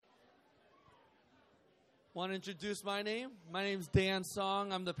Want to introduce my name? My name's Dan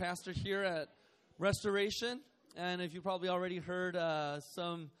Song. I'm the pastor here at Restoration. And if you probably already heard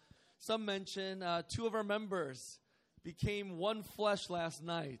some mention, two of our members became one flesh last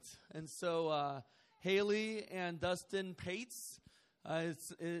night. And so Haley and Dustin Pates,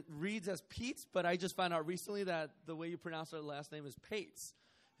 it reads as Peets, but I just found out recently that the way you pronounce their last name is Pates.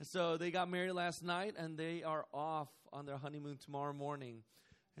 And so they got married last night, and they are off on their honeymoon tomorrow morning.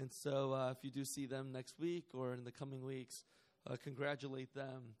 And so if you do see them next week or in the coming weeks, congratulate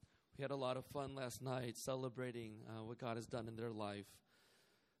them. We had a lot of fun last night celebrating what God has done in their life.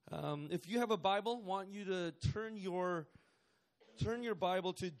 If you have a Bible, I want you to turn your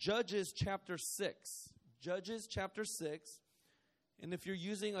Bible to Judges chapter 6. Judges chapter 6. And if you're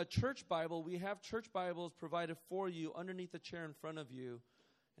using a church Bible, we have church Bibles provided for you underneath the chair in front of you.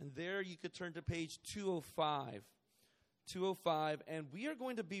 And there you could turn to page 205. 205, and we are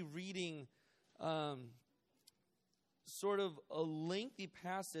going to be reading sort of a lengthy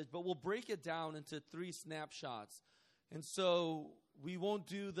passage, but we'll break it down into 3 snapshots. And so we won't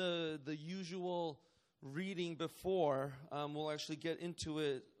do the usual reading before. We'll actually get into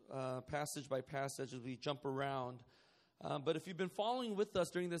it passage by passage as we jump around. But if you've been following with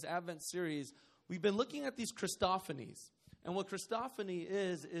us during this Advent series, we've been looking at these Christophanies. And what Christophany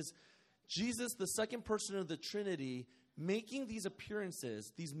is Jesus, the second person of the Trinity, making these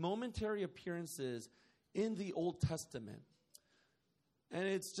appearances, these momentary appearances in the Old Testament. And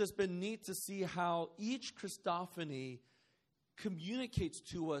it's just been neat to see how each Christophany communicates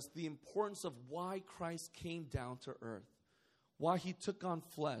to us the importance of why Christ came down to earth, why he took on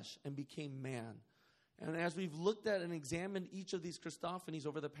flesh and became man. And as we've looked at and examined each of these Christophanies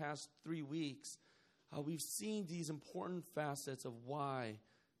over the past 3 weeks, we've seen these important facets of why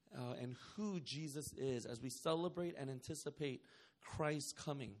and who Jesus is as we celebrate and anticipate Christ's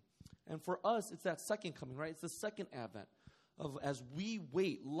coming. And for us, it's that second coming, right? It's the second advent of as we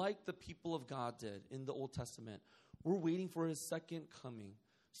wait, like the people of God did in the Old Testament. We're waiting for his second coming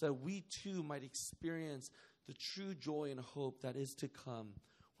so that we too might experience the true joy and hope that is to come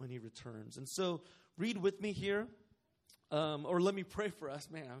when he returns. And so read with me here, or let me pray for us.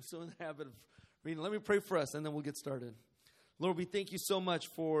 Man, I'm so in the habit of reading. Let me pray for us, and then we'll get started. Lord, we thank you so much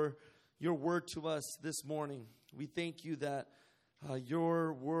for your word to us this morning. We thank you that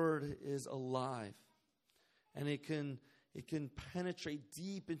your word is alive, and it can penetrate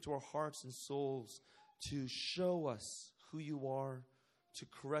deep into our hearts and souls to show us who you are, to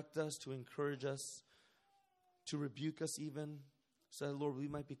correct us, to encourage us, to rebuke us even, so that, Lord, we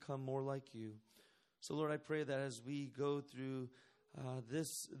might become more like you. So, Lord, I pray that as we go through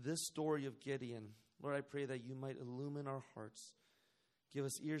this story of Gideon, Lord, I pray that you might illumine our hearts. Give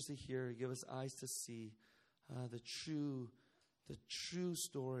us ears to hear. Give us eyes to see the true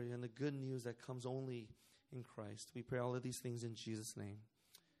story and the good news that comes only in Christ. We pray all of these things in Jesus' name.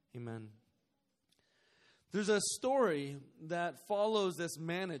 Amen. There's a story that follows this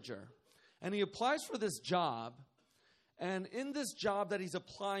manager, and he applies for this job. And in this job that he's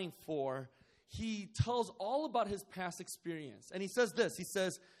applying for, he tells all about his past experience. And he says this. He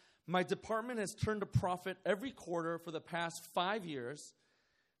says, my department has turned a profit every quarter for the past 5 years.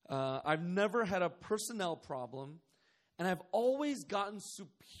 I've never had a personnel problem. And I've always gotten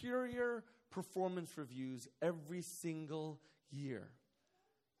superior performance reviews every single year.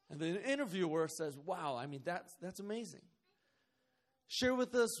 And the interviewer says, wow, I mean, that's amazing. Share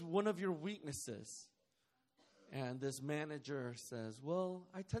with us one of your weaknesses. And this manager says, well,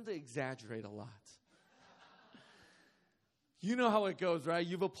 I tend to exaggerate a lot. You know how it goes, right?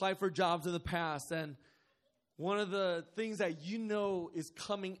 You've applied for jobs in the past, and one of the things that you know is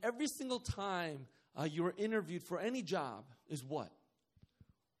coming every single time you're interviewed for any job is what?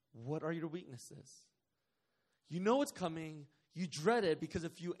 What are your weaknesses? You know it's coming. You dread it because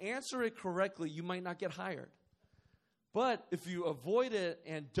if you answer it correctly, you might not get hired. But if you avoid it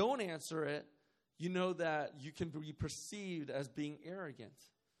and don't answer it, you know that you can be perceived as being arrogant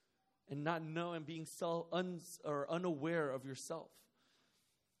and not know and being unaware of yourself.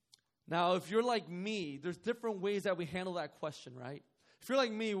 Now, if you're like me, there's different ways that we handle that question, right? If you're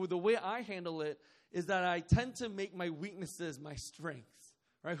like me, the way I handle it is that I tend to make my weaknesses my strengths,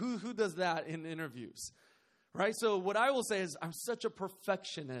 right? Who does that in interviews, right? So what I will say is I'm such a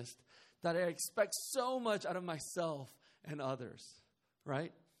perfectionist that I expect so much out of myself and others,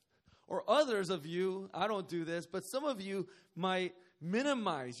 right? Or others of you, I don't do this, but some of you might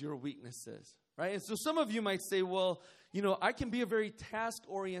minimize your weaknesses, right? And so some of you might say, well, you know, I can be a very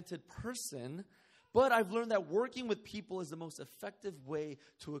task-oriented person, but I've learned that working with people is the most effective way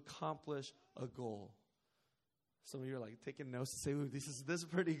to accomplish a goal. Some of you are like taking notes to say, ooh, this is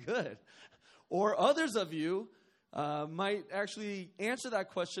pretty good. Or others of you might actually answer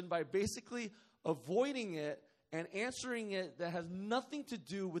that question by basically avoiding it and answering it that has nothing to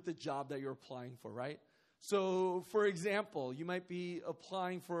do with the job that you're applying for, right? So, for example, you might be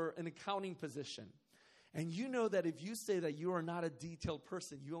applying for an accounting position. And you know that if you say that you are not a detailed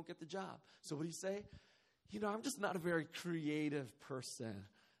person, you won't get the job. So what do you say? I'm just not a very creative person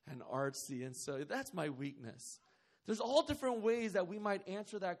and artsy, and so that's my weakness. There's all different ways that we might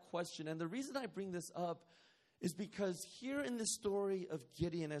answer that question. And the reason I bring this up is because here in the story of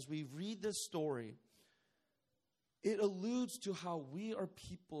Gideon, as we read this story, it alludes to how we are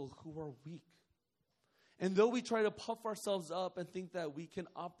people who are weak. And though we try to puff ourselves up and think that we can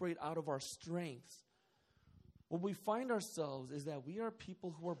operate out of our strengths, what we find ourselves is that we are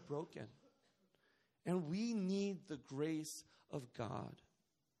people who are broken. And we need the grace of God.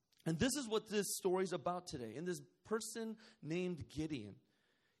 And this is what this story is about today. In this person named Gideon,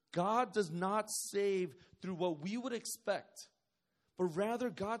 God does not save through what we would expect, but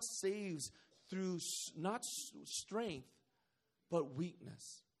rather God saves through not strength, but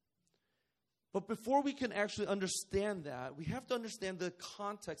weakness. But before we can actually understand that, we have to understand the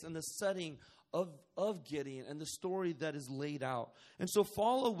context and the setting of Gideon and the story that is laid out. And so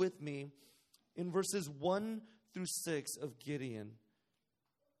follow with me in verses 1 through 6 of Gideon.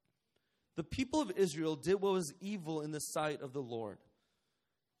 The people of Israel did what was evil in the sight of the Lord.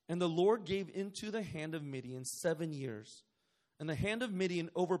 And the Lord gave into the hand of Midian 7 years. And the hand of Midian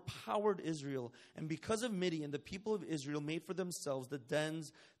overpowered Israel. And because of Midian, the people of Israel made for themselves the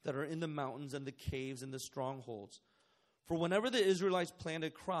dens that are in the mountains and the caves and the strongholds. For whenever the Israelites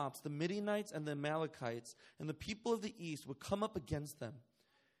planted crops, the Midianites and the Amalekites and the people of the east would come up against them.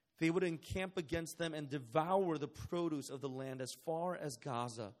 They would encamp against them and devour the produce of the land as far as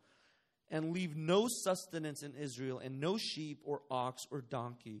Gaza, and leave no sustenance in Israel, and no sheep or ox or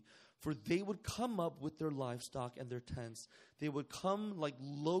donkey. For they would come up with their livestock and their tents. They would come like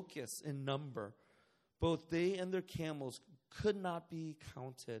locusts in number. Both they and their camels could not be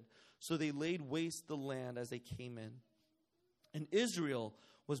counted. So they laid waste the land as they came in. And Israel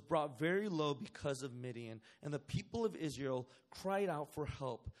was brought very low because of Midian. And the people of Israel cried out for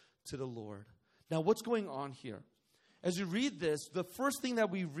help to the Lord. Now, what's going on here? As you read this, the first thing that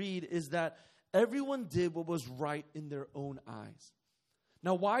we read is that everyone did what was right in their own eyes.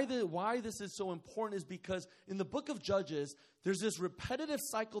 Now, why this is so important is because in the book of Judges, there's this repetitive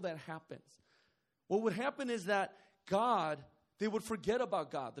cycle that happens. What would happen is that they would forget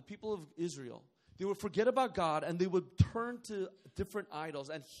about God, the people of Israel. They would forget about God and they would turn to different idols.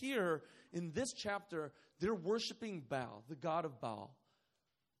 And here in this chapter, they're worshiping Baal, the god of Baal.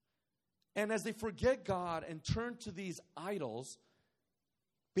 And as they forget God and turn to these idols,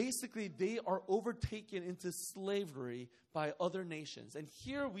 basically they are overtaken into slavery by other nations. And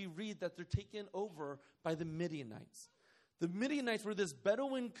here we read that they're taken over by the Midianites. The Midianites were this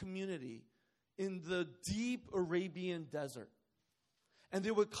Bedouin community in the deep Arabian desert. And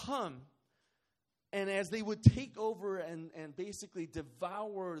they would come, and as they would take over and basically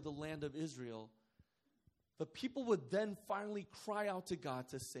devour the land of Israel, the people would then finally cry out to God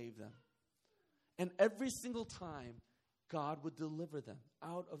to save them. And every single time, God would deliver them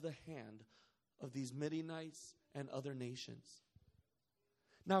out of the hand of these Midianites and other nations.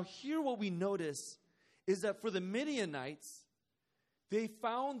 Now, here what we notice is that for the Midianites, they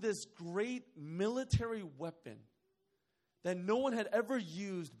found this great military weapon that no one had ever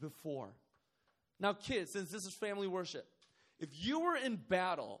used before. Now, kids, since this is family worship, if you were in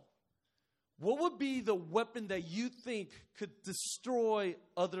battle, what would be the weapon that you think could destroy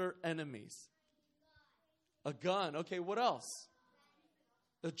other enemies? A gun. Okay, what else?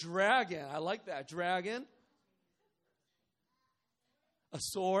 A dragon. I like that. Dragon. A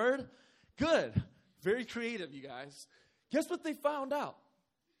sword. Good. Very creative, you guys. Guess what they found out?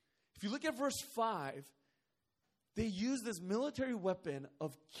 If you look at verse 5, they use this military weapon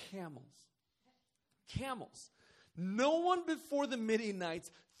of camels. Camels. No one before the Midianites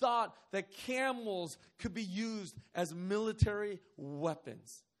thought that camels could be used as military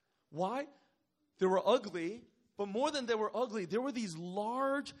weapons. Why? They were ugly, but more than they were ugly, there were these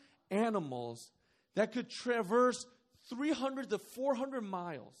large animals that could traverse 300 to 400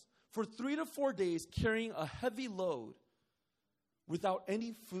 miles for 3 to 4 days carrying a heavy load without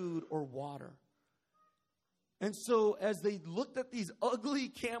any food or water. And so as they looked at these ugly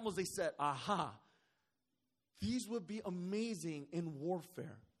camels, they said, aha, these would be amazing in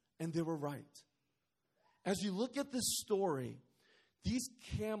warfare. And they were right. As you look at this story, these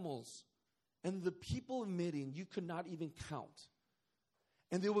camels and the people of Midian, you could not even count.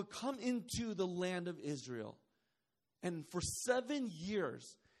 And they would come into the land of Israel. And for 7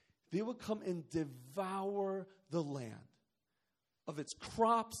 years, they would come and devour the land of its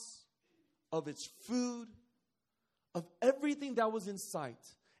crops, of its food, of everything that was in sight.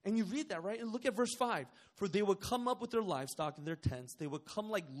 And you read that, right? And look at verse 5. For they would come up with their livestock in their tents. They would come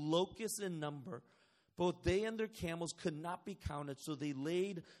like locusts in number. Both they and their camels could not be counted, so they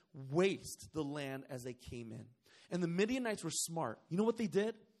laid waste the land as they came in. And the Midianites were smart. You know what they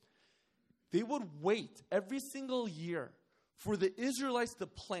did? They would wait every single year for the Israelites to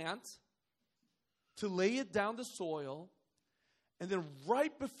plant, to lay it down the soil, and then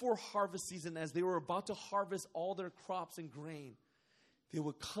right before harvest season, as they were about to harvest all their crops and grain, they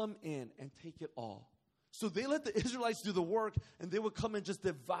would come in and take it all. So they let the Israelites do the work, and they would come and just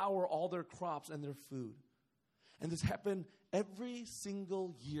devour all their crops and their food. And this happened every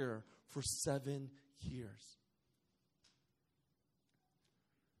single year for 7 years.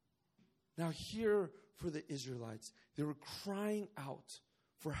 Now here for the Israelites, they were crying out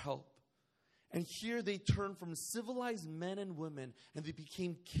for help. And here they turned from civilized men and women, and they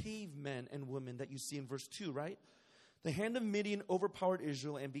became cavemen and women that you see in verse 2, right? The hand of Midian overpowered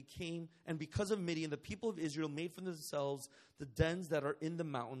Israel, and because of Midian, the people of Israel made for themselves the dens that are in the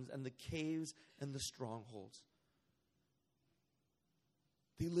mountains and the caves and the strongholds.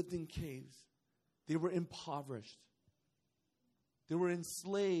 They lived in caves. They were impoverished. They were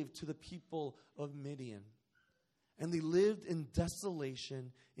enslaved to the people of Midian. And they lived in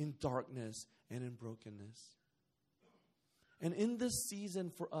desolation, in darkness, and in brokenness. And in this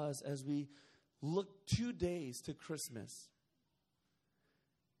season for us, as we look 2 days to Christmas,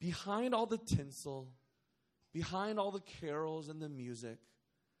 behind all the tinsel, behind all the carols and the music,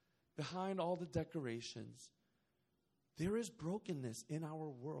 behind all the decorations, there is brokenness in our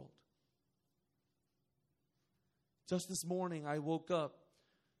world. Just this morning, I woke up,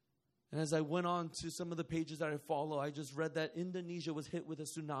 and as I went on to some of the pages that I follow, I just read that Indonesia was hit with a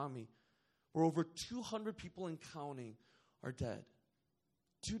tsunami, where over 200 people and counting are dead.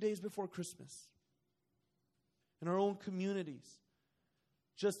 2 days before Christmas. In our own communities,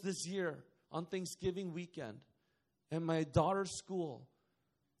 just this year, on Thanksgiving weekend, at my daughter's school,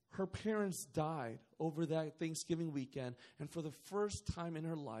 her parents died over that Thanksgiving weekend, and for the first time in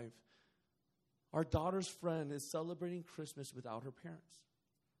her life, our daughter's friend is celebrating Christmas without her parents.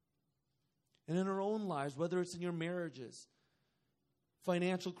 And in our own lives, whether it's in your marriages,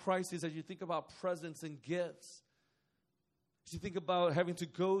 financial crises, as you think about presents and gifts, as you think about having to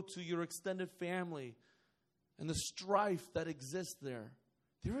go to your extended family and the strife that exists there,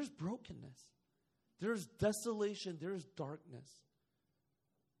 there is brokenness. There is desolation. There is darkness.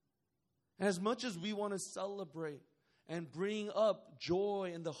 And as much as we want to celebrate and bring up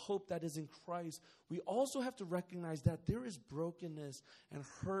joy and the hope that is in Christ, we also have to recognize that there is brokenness and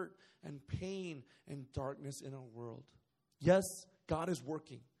hurt and pain and darkness in our world. Yes, God is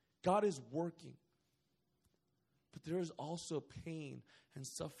working. God is working. But there is also pain and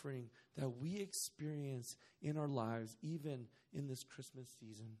suffering that we experience in our lives, even in this Christmas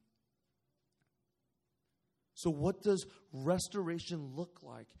season. So what does restoration look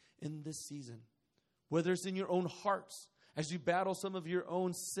like in this season? Whether it's in your own hearts, as you battle some of your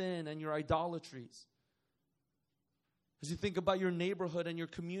own sin and your idolatries. As you think about your neighborhood and your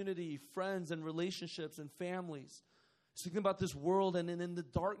community, friends and relationships and families. As you think about this world and in the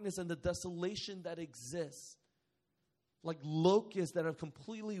darkness and the desolation that exists. Like locusts that have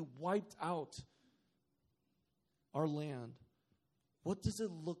completely wiped out our land. What does it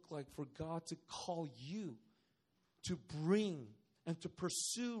look like for God to call you to bring and to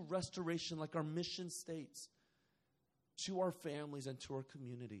pursue restoration like our mission states to our families and to our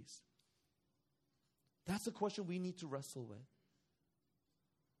communities? That's a question we need to wrestle with.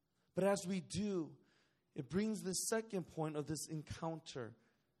 But as we do, it brings the second point of this encounter.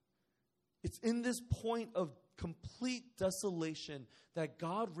 It's in this point of complete desolation that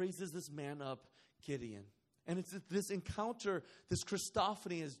God raises this man up, Gideon. And it's this encounter, this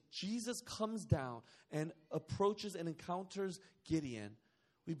Christophany, as Jesus comes down and approaches and encounters Gideon,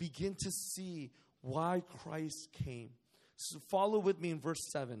 we begin to see why Christ came. So follow with me in verse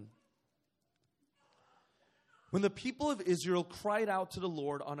 7. When the people of Israel cried out to the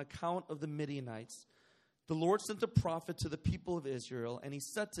Lord on account of the Midianites, the Lord sent a prophet to the people of Israel, and he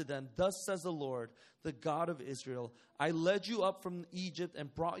said to them, "Thus says the Lord, the God of Israel, I led you up from Egypt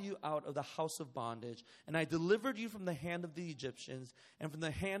and brought you out of the house of bondage, and I delivered you from the hand of the Egyptians and from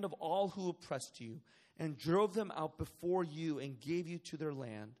the hand of all who oppressed you, and drove them out before you and gave you to their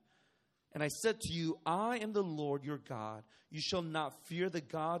land. And I said to you, I am the Lord your God. You shall not fear the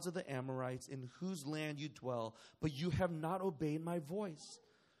gods of the Amorites in whose land you dwell, but you have not obeyed my voice."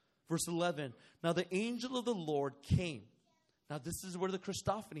 Verse 11, now the angel of the Lord came. Now, this is where the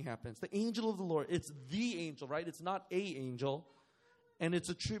Christophany happens. The angel of the Lord. It's the angel, right? It's not a angel. And it's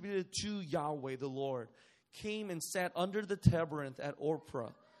attributed to Yahweh, the Lord. Came and sat under the terebinth at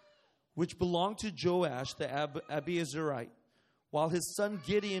Ophrah, which belonged to Joash the Abiezerite, while his son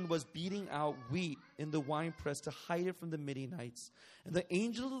Gideon was beating out wheat in the winepress to hide it from the Midianites. And the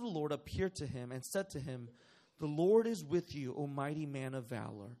angel of the Lord appeared to him and said to him, "The Lord is with you, O mighty man of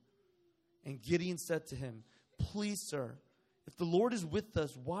valor." And Gideon said to him, "Please, sir, if the Lord is with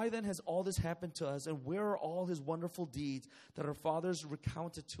us, why then has all this happened to us? And where are all his wonderful deeds that our fathers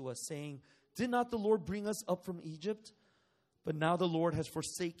recounted to us, saying, 'Did not the Lord bring us up from Egypt?' But now the Lord has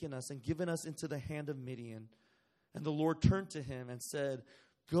forsaken us and given us into the hand of Midian." And the Lord turned to him and said,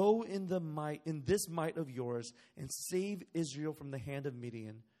 "Go in this might of yours and save Israel from the hand of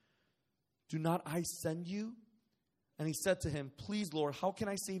Midian. Do not I send you?" And he said to him, "Please, Lord, how can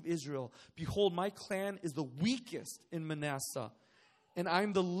I save Israel? Behold, my clan is the weakest in Manasseh, and I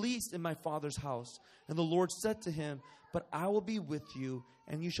am the least in my father's house." And the Lord said to him, "But I will be with you,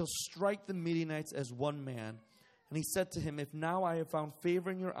 and you shall strike the Midianites as one man." And he said to him, "If now I have found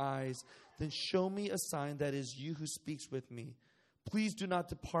favor in your eyes, then show me a sign that is you who speaks with me. Please do not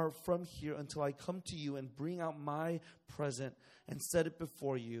depart from here until I come to you and bring out my present and set it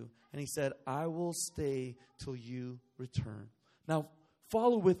before you." And he said, "I will stay till you return." Now,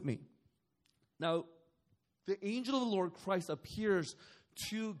 follow with me. Now, the angel of the Lord Christ appears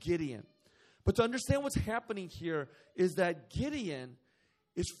to Gideon. But to understand what's happening here is that Gideon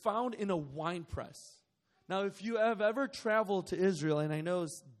is found in a wine press. Now, if you have ever traveled to Israel, and I know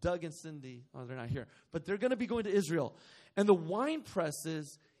it's Doug and Cindy, oh, they're not here, but they're going to be going to Israel. And the wine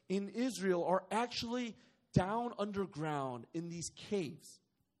presses in Israel are actually down underground in these caves.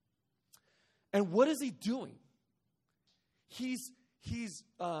 And what is he doing? He's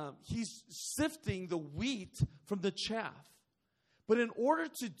sifting the wheat from the chaff. But in order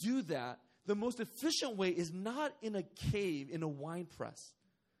to do that, the most efficient way is not in a cave, in a wine press.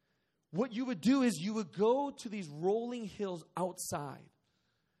 What you would do is you would go to these rolling hills outside.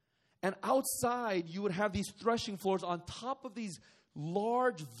 And outside, you would have these threshing floors on top of these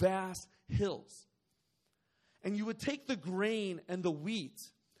large, vast hills. And you would take the grain and the wheat.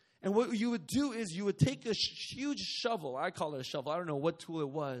 And what you would do is you would take a huge shovel. I call it a shovel. I don't know what tool it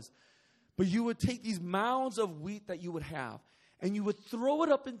was. But you would take these mounds of wheat that you would have. And you would throw it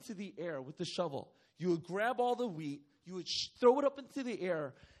up into the air with the shovel. You would grab all the wheat. You would throw it up into the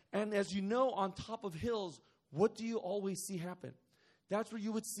air. And as you know, on top of hills, what do you always see happen? That's where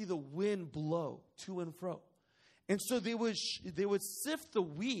you would see the wind blow to and fro. And so they would sift the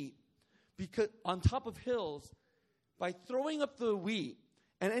wheat because on top of hills by throwing up the wheat,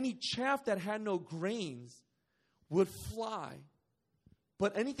 and any chaff that had no grains would fly.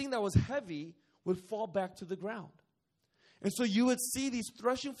 But anything that was heavy would fall back to the ground. And so you would see these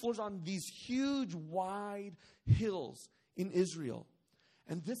threshing floors on these huge, wide hills in Israel.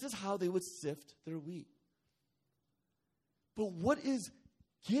 And this is how they would sift their wheat. But what is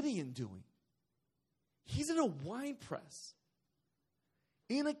Gideon doing? He's in a wine press,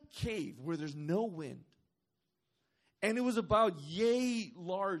 in a cave where there's no wind. And it was about yay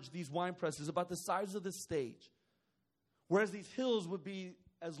large, these wine presses, about the size of the stage. Whereas these hills would be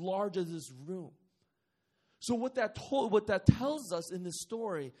as large as this room. So what that tells us in this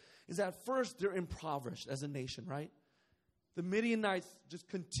story is that first, they're impoverished as a nation, right? The Midianites just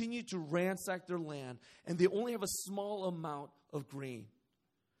continue to ransack their land, and they only have a small amount of grain.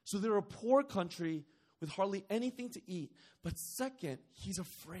 So they're a poor country with hardly anything to eat. But second, he's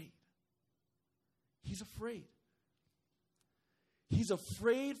afraid. He's afraid. He's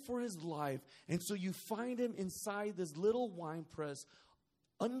afraid for his life. And so you find him inside this little wine press,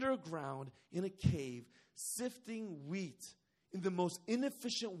 underground in a cave, sifting wheat in the most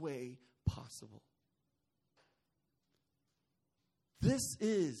inefficient way possible. This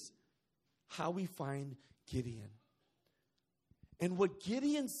is how we find Gideon. And what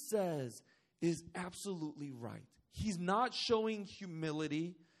Gideon says is absolutely right. He's not showing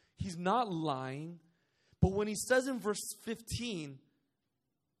humility. He's not lying. But when he says in verse 15,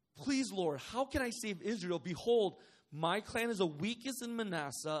 "Please, Lord, how can I save Israel? Behold, my clan is the weakest in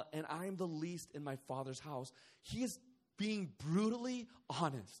Manasseh, and I am the least in my father's house." He is being brutally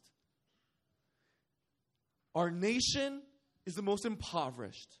honest. Our nation is the most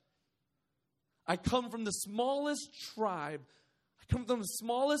impoverished. I come from the smallest tribe. I come from the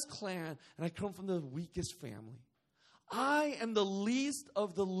smallest clan, and I come from the weakest family. I am the least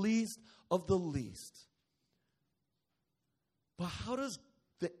of the least of the least. But how does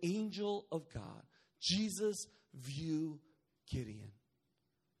the angel of God, Jesus, view Gideon?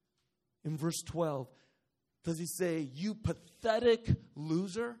 In verse 12, Does he say, you pathetic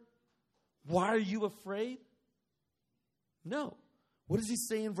loser? Why are you afraid? No. What does he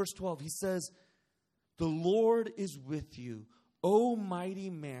say in verse 12? He says, the Lord is with you, O mighty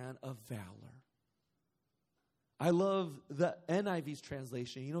man of valor. I love the NIV's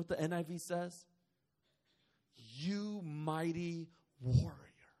translation. You know what the NIV says? You mighty warrior.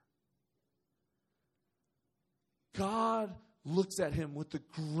 God looks at him with the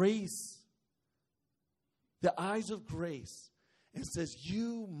grace, the eyes of grace, and says,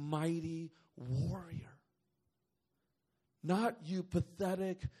 you mighty warrior. Not you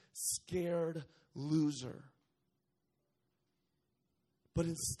pathetic, scared loser. But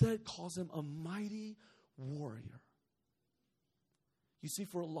instead calls him a mighty warrior. You see,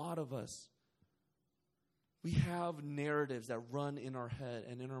 for a lot of us, we have narratives that run in our head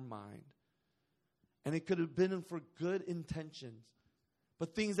and in our mind. And it could have been for good intentions.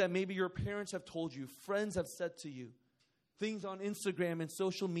 But things that maybe your parents have told you, friends have said to you, things on Instagram and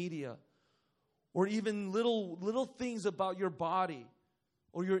social media, or even little things about your body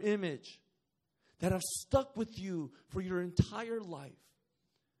or your image that have stuck with you for your entire life.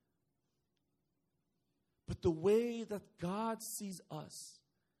 But the way that God sees us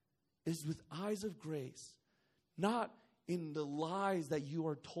is with eyes of grace, not in the lies that you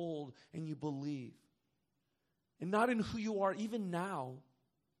are told and you believe, and not in who you are even now,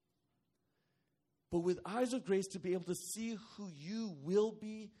 but with eyes of grace to be able to see who you will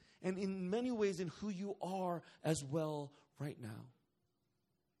be, and in many ways in who you are as well right now.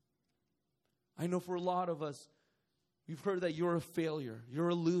 I know for a lot of us, we've heard that you're a failure, you're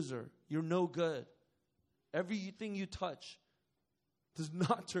a loser, you're no good. Everything you touch does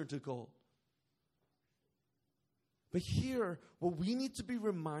not turn to gold. But here, what we need to be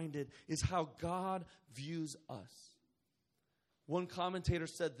reminded is how God views us. One commentator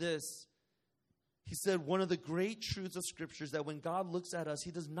said this. He said, one of the great truths of Scripture is that when God looks at us,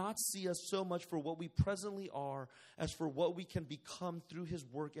 He does not see us so much for what we presently are as for what we can become through His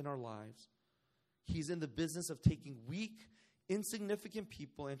work in our lives. He's in the business of taking weak, insignificant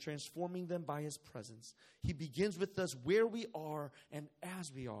people and transforming them by His presence. He begins with us where we are and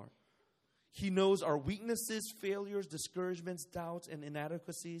as we are. He knows our weaknesses, failures, discouragements, doubts, and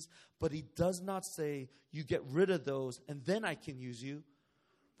inadequacies, but He does not say, you get rid of those and then I can use you.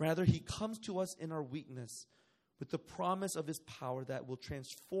 Rather, He comes to us in our weakness with the promise of His power that will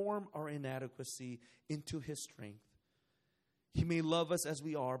transform our inadequacy into His strength. He may love us as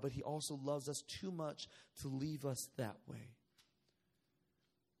we are, but He also loves us too much to leave us that way.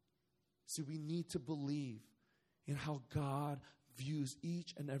 See, we need to believe in how God views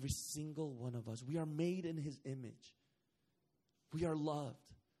each and every single one of us. We are made in His image. We are loved.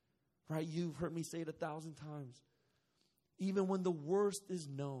 Right? You've heard me say it 1,000 times. Even when the worst is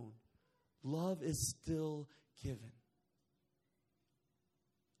known, love is still given.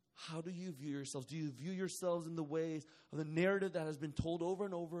 How do you view yourselves? Do you view yourselves in the ways of the narrative that has been told over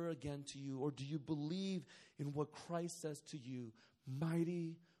and over again to you? Or do you believe in what Christ says to you,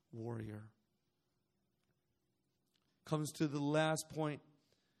 mighty warrior? Comes to the last point.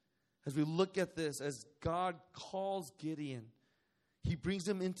 As we look at this, as God calls Gideon, He brings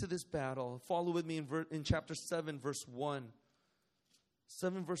him into this battle. Follow with me in chapter 7, verse 1.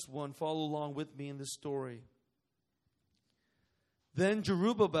 7, verse 1. Follow along with me in this story. Then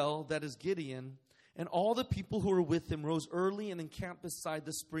Jerubbaal, that is Gideon, and all the people who were with him rose early and encamped beside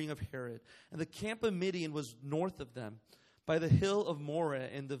the spring of Harod. And the camp of Midian was north of them, by the hill of Moreh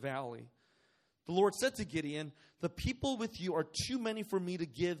in the valley. The Lord said to Gideon, the people with you are too many for me to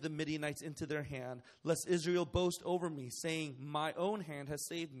give the Midianites into their hand, lest Israel boast over me, saying, my own hand has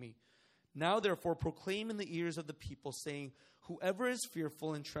saved me. Now therefore proclaim in the ears of the people, saying, whoever is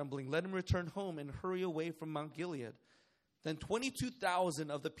fearful and trembling, let him return home and hurry away from Mount Gilead. Then 22,000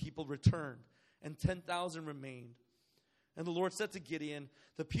 of the people returned, and 10,000 remained. And the Lord said to Gideon,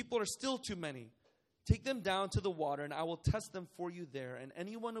 the people are still too many. Take them down to the water, and I will test them for you there. And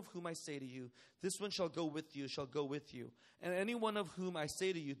anyone of whom I say to you, this one shall go with you, shall go with you. And anyone of whom I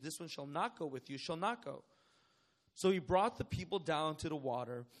say to you, this one shall not go with you, shall not go. So he brought the people down to the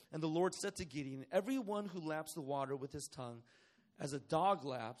water, and the Lord said to Gideon, everyone who laps the water with his tongue, as a dog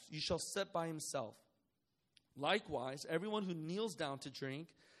laps, you shall set by himself. Likewise, everyone who kneels down to drink,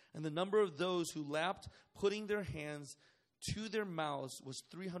 and the number of those who lapped, putting their hands to their mouths, was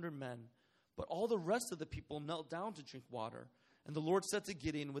 300 men. But all the rest of the people knelt down to drink water. And the Lord said to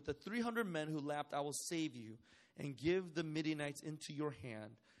Gideon, with the 300 men who lapped, I will save you, and give the Midianites into your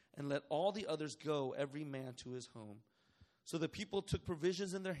hand, and let all the others go, every man to his home. So the people took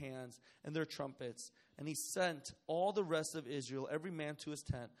provisions in their hands and their trumpets, and he sent all the rest of Israel, every man to his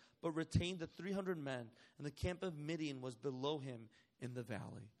tent, but retained the 300 men, and the camp of Midian was below him in the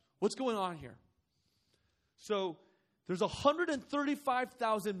valley. What's going on here? So there's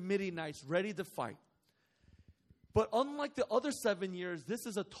 135,000 Midianites ready to fight. But unlike the other 7 years, this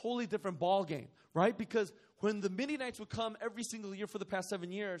is a totally different ball game, right? Because when the Midianites would come every single year for the past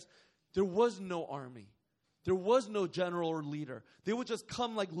 7 years, there was no army. There was no general or leader. They would just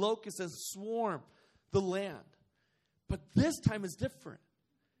come like locusts and swarm the land. But this time is different.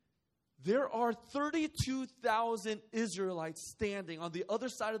 There are 32,000 Israelites standing on the other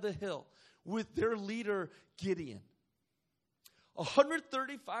side of the hill with their leader, Gideon.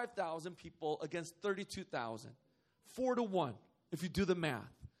 135,000 people against 32,000. 4-1, if you do the math.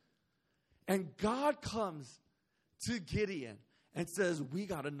 And God comes to Gideon and says, we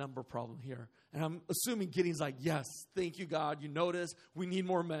got a number problem here. And I'm assuming Gideon's like, yes, thank you, God. You notice we need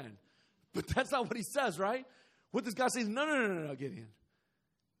more men. But that's not what he says, right? What does God say? No, Gideon.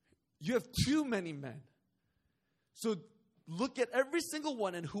 You have too many men. So look at every single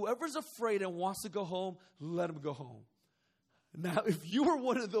one, and whoever's afraid and wants to go home, let him go home. Now, if you were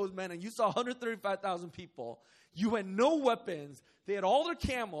one of those men and you saw 135,000 people, you had no weapons. They had all their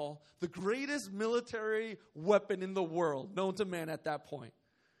camel, the greatest military weapon in the world, known to man at that point.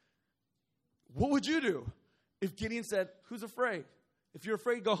 What would you do if Gideon said, who's afraid? If you're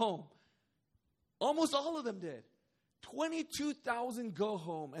afraid, go home. Almost all of them did. 22,000 go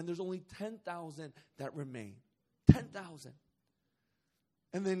home, and there's only 10,000 that remain. 10,000.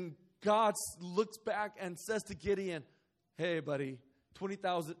 And then God looks back and says to Gideon, hey, buddy,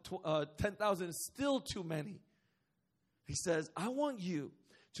 10,000 is still too many. He says, I want you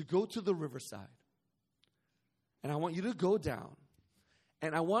to go to the riverside, and I want you to go down,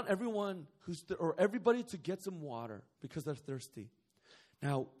 and I want everyone or everybody to get some water because they're thirsty.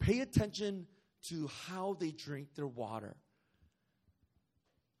 Now, pay attention to how they drink their water.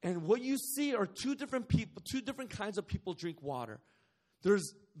 And what you see are two different kinds of people drink water.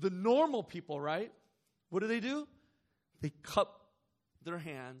 There's the normal people, right? What do? They cup their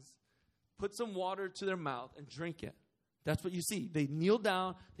hands, put some water to their mouth, and drink it. That's what you see. They kneel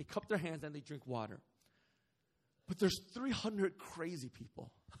down, they cup their hands, and they drink water. But there's 300 crazy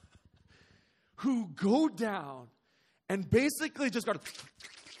people who go down and basically just go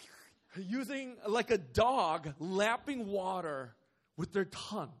using like a dog lapping water with their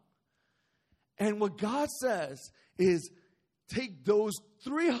tongue. And what God says is take those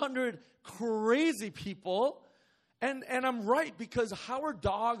 300 crazy people, and I'm right, because how are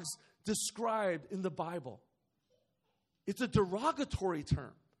dogs described in the Bible? It's a derogatory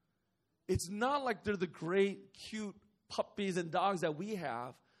term. It's not like they're the great, cute puppies and dogs that we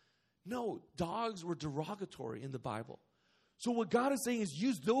have. No, dogs were derogatory in the Bible. So what God is saying is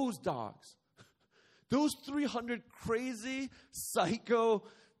use those dogs. Those 300 crazy, psycho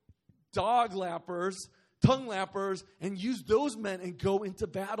dog lappers, tongue lappers, and use those men and go into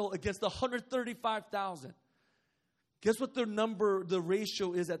battle against the 135,000. Guess what the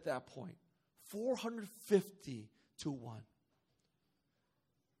ratio is at that point? 450 to 1.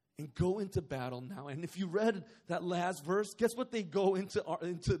 And go into battle now. And if you read that last verse, guess what they go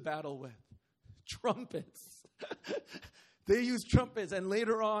into battle with? Trumpets. They use trumpets, and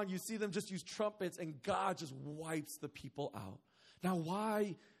later on you see them just use trumpets, and God just wipes the people out. Now,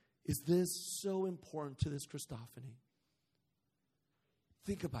 why is this so important to this Christophany?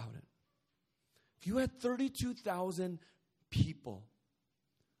 Think about it. If you had 32,000 people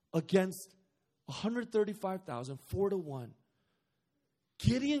against 135,000, 4-1,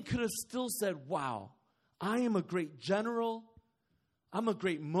 Gideon could have still said, wow, I am a great general. I'm a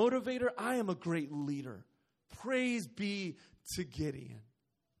great motivator. I am a great leader. Praise be to Gideon,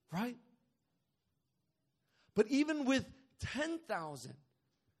 right? But even with 10,000,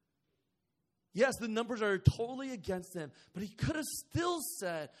 yes, the numbers are totally against him, but he could have still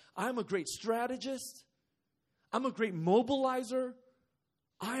said, I'm a great strategist. I'm a great mobilizer.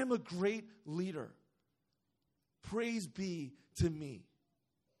 I am a great leader. Praise be to me.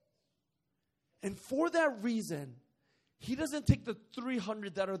 And for that reason, he doesn't take the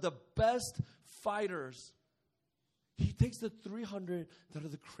 300 that are the best fighters. He takes the 300 that are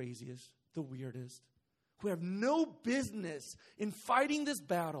the craziest, the weirdest, who have no business in fighting this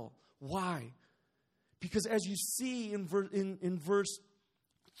battle. Why? Because as you see in verse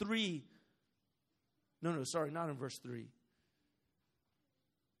 3, not in verse 3.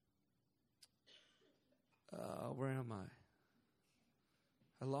 Where am I?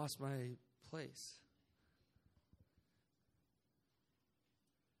 I lost my place.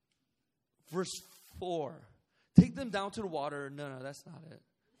 Verse 4. take them down to the water. No, that's not it.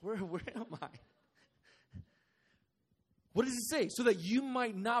 Where am I? What does it say? So that you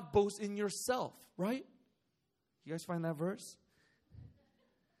might not boast in yourself, right? You guys find that verse?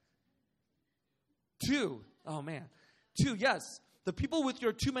 2. Oh, man. 2, yes. The people with you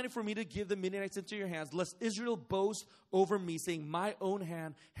are too many for me to give the Midianites into your hands, lest Israel boast over me, saying, my own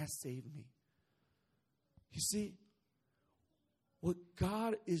hand has saved me. You see, what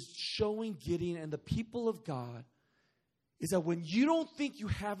God is showing Gideon and the people of God is that when you don't think you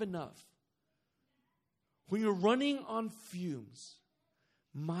have enough, when you're running on fumes,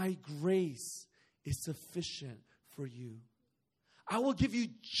 my grace is sufficient for you. I will give you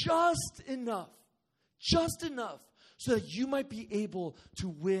just enough, so that you might be able to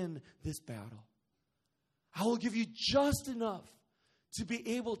win this battle. I will give you just enough to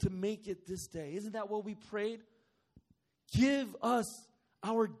be able to make it this day. Isn't that what we prayed? Give us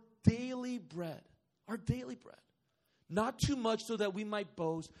our daily bread. Our daily bread. Not too much so that we might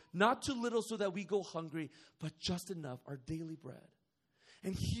boast. Not too little so that we go hungry. But just enough. Our daily bread.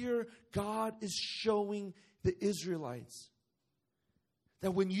 And here God is showing the Israelites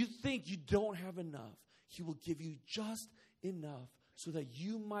that when you think you don't have enough, He will give you just enough so that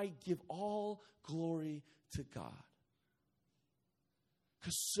you might give all glory to God.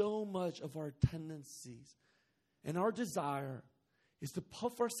 Because so much of our tendencies and our desire is to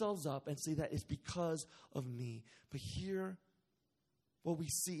puff ourselves up and say that it's because of me. But here, what we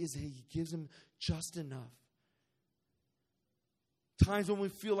see is that He gives Him just enough. Times when we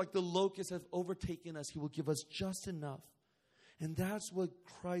feel like the locusts have overtaken us, He will give us just enough. And that's what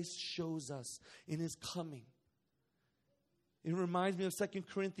Christ shows us in His coming. It reminds me of 2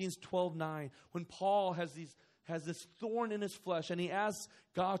 Corinthians 12:9, when Paul has this thorn in his flesh and he asks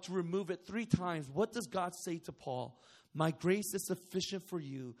God to remove it 3 times. What does God say to Paul? My grace is sufficient for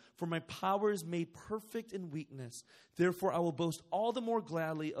you, for my power is made perfect in weakness. Therefore, I will boast all the more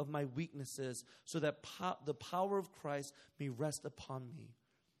gladly of my weaknesses, so that the power of Christ may rest upon me.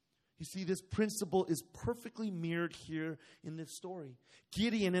 You see, this principle is perfectly mirrored here in this story.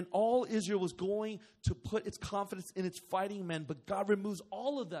 Gideon and all Israel was going to put its confidence in its fighting men, but God removes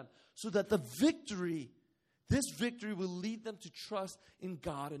all of them so that this victory will lead them to trust in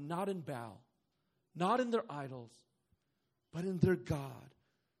God and not in Baal, not in their idols, but in their God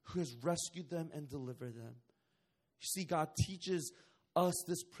who has rescued them and delivered them. You see, God teaches us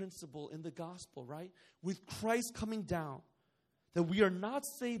this principle in the gospel, right? With Christ coming down, that we are not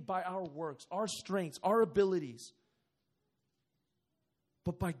saved by our works, our strengths, our abilities,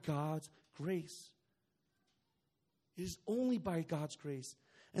 but by God's grace. It is only by God's grace.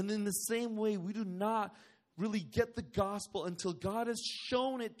 And in the same way, we do not really get the gospel until God has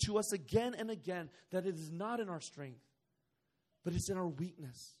shown it to us again and again that it is not in our strength, but it's in our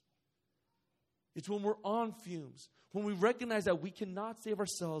weakness. It's when we're on fumes, when we recognize that we cannot save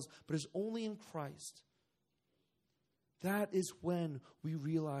ourselves, but it's only in Christ. That is when we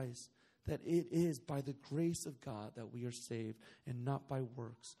realize that it is by the grace of God that we are saved and not by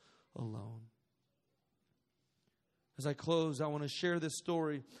works alone. As I close, I want to share this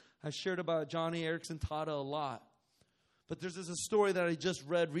story. I shared about Joni Eareckson Tada a lot. But there's a story that I just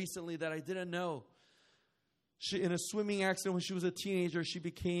read recently that I didn't know. In a swimming accident when she was a teenager, she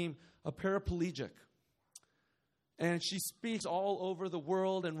became a paraplegic. And she speaks all over the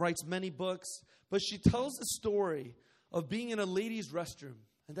world and writes many books. But she tells the story of being in a ladies' restroom.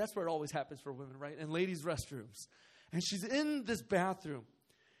 And that's where it always happens for women, right? In ladies' restrooms. And she's in this bathroom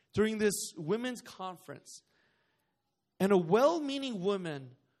during this women's conference. And a well-meaning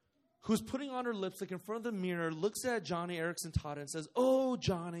woman who's putting on her lipstick in front of the mirror looks at Joni Eareckson Tada and says, "Oh,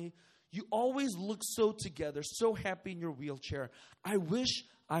 Joni, you always look so together, so happy in your wheelchair. I wish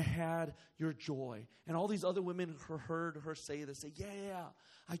I had your joy." And all these other women who heard her say this say, yeah,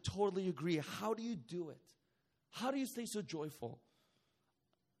 I totally agree. How do you do it? How do you stay so joyful?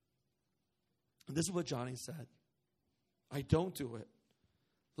 And this is what Joni said. I don't do it.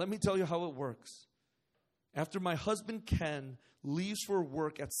 Let me tell you how it works. After my husband Ken leaves for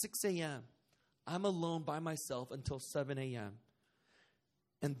work at 6 a.m., I'm alone by myself until 7 a.m.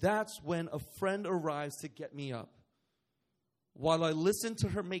 And that's when a friend arrives to get me up. While I listen to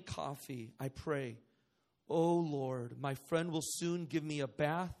her make coffee, I pray, "Oh Lord, my friend will soon give me a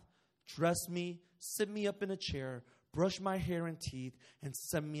bath, dress me, sit me up in a chair, brush my hair and teeth, and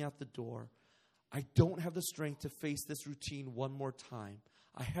send me out the door. I don't have the strength to face this routine one more time.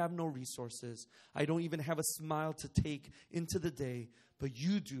 I have no resources. I don't even have a smile to take into the day, but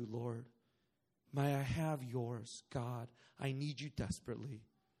you do, Lord. May I have yours, God. I need you desperately."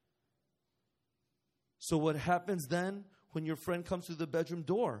 So what happens then when your friend comes through the bedroom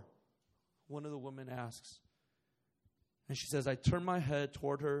door? One of the women asks. And she says, I turn my head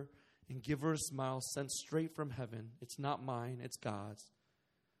toward her and give her a smile sent straight from heaven. It's not mine, it's God's.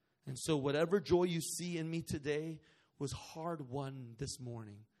 And so whatever joy you see in me today was hard won this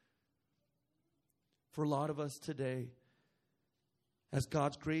morning. For a lot of us today, as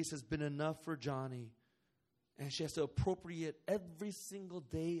God's grace has been enough for Johnny, and she has to appropriate every single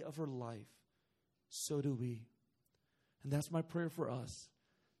day of her life, so do we. And that's my prayer for us,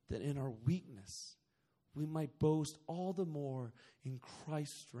 that in our weakness, we might boast all the more in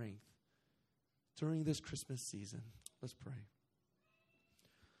Christ's strength during this Christmas season. Let's pray.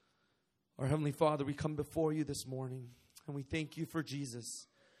 Our Heavenly Father, we come before you this morning, and we thank you for Jesus,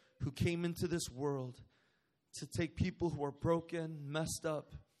 who came into this world to take people who are broken, messed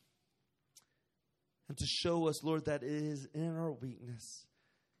up, and to show us, Lord, that it is in our weakness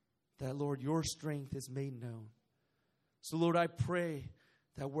that, Lord, your strength is made known. So, Lord, I pray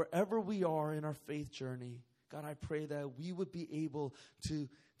that wherever we are in our faith journey, God, I pray that we would be able to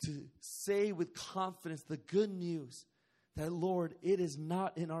say with confidence the good news that, Lord, it is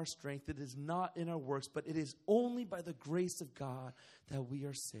not in our strength, it is not in our works, but it is only by the grace of God that we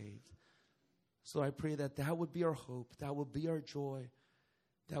are saved. So I pray that that would be our hope, that would be our joy,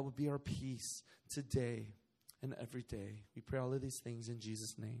 that would be our peace today and every day. We pray all of these things in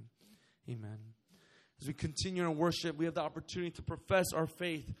Jesus' name. Amen. As we continue in worship, we have the opportunity to profess our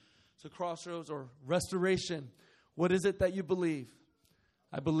faith to Crossroads or Restoration. What is it that you believe?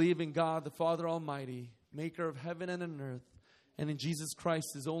 I believe in God, the Father Almighty, maker of heaven and an earth, and in Jesus Christ,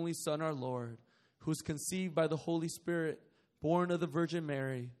 his only Son, our Lord, who was conceived by the Holy Spirit, born of the Virgin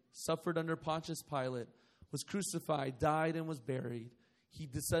Mary, suffered under Pontius Pilate, was crucified, died, and was buried. He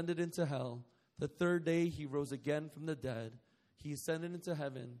descended into hell. The third day he rose again from the dead. He ascended into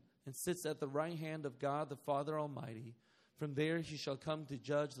heaven and sits at the right hand of God, the Father Almighty. From there he shall come to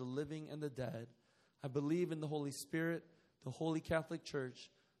judge the living and the dead. I believe in the Holy Spirit, the Holy Catholic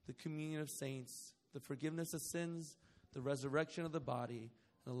Church, the communion of saints, the forgiveness of sins, the resurrection of the body,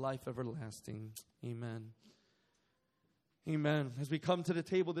 and the life everlasting. Amen. Amen. As we come to the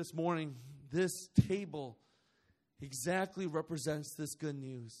table this morning, this table exactly represents this good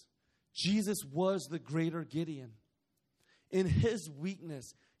news. Jesus was the greater Gideon. In his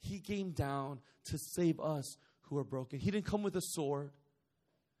weakness, he came down to save us who are broken. He didn't come with a sword.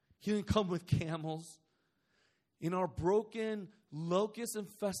 He didn't come with camels. In our broken,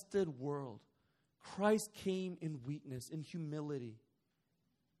 locust-infested world, Christ came in weakness, in humility,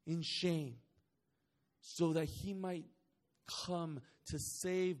 in shame, so that he might come to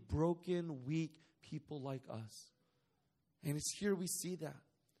save broken, weak people like us. And it's here we see that.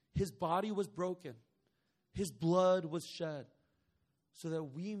 His body was broken. His blood was shed so that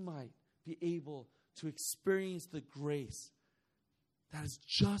we might be able to experience the grace that is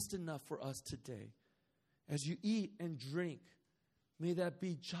just enough for us today. As you eat and drink, may that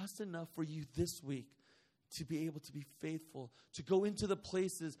be just enough for you this week to be able to be faithful, to go into the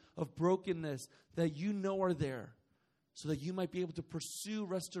places of brokenness that you know are there, so that you might be able to pursue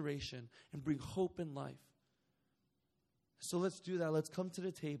restoration and bring hope in life. So let's do that. Let's come to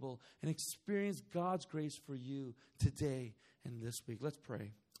the table and experience God's grace for you today and this week. Let's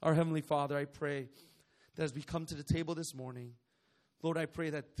pray. Our Heavenly Father, I pray that as we come to the table this morning, Lord, I pray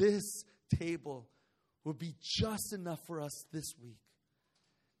that this table will be just enough for us this week.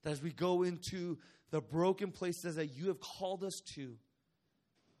 That as we go into the broken places that you have called us to,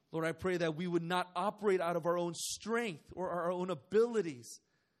 Lord, I pray that we would not operate out of our own strength or our own abilities,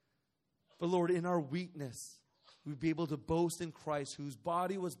 but Lord, in our weakness, we'd be able to boast in Christ, whose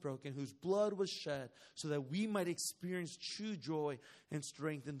body was broken, whose blood was shed, so that we might experience true joy and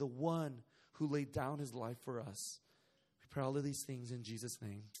strength in the one who laid down his life for us. We pray all of these things in Jesus'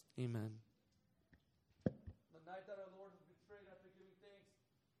 name. Amen. The night that our Lord was betrayed, after giving thanks,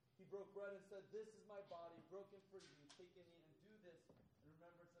 he broke bread and said, "This is my body broken for you. Take and eat and do this in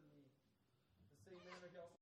remembrance of me." The same manner he also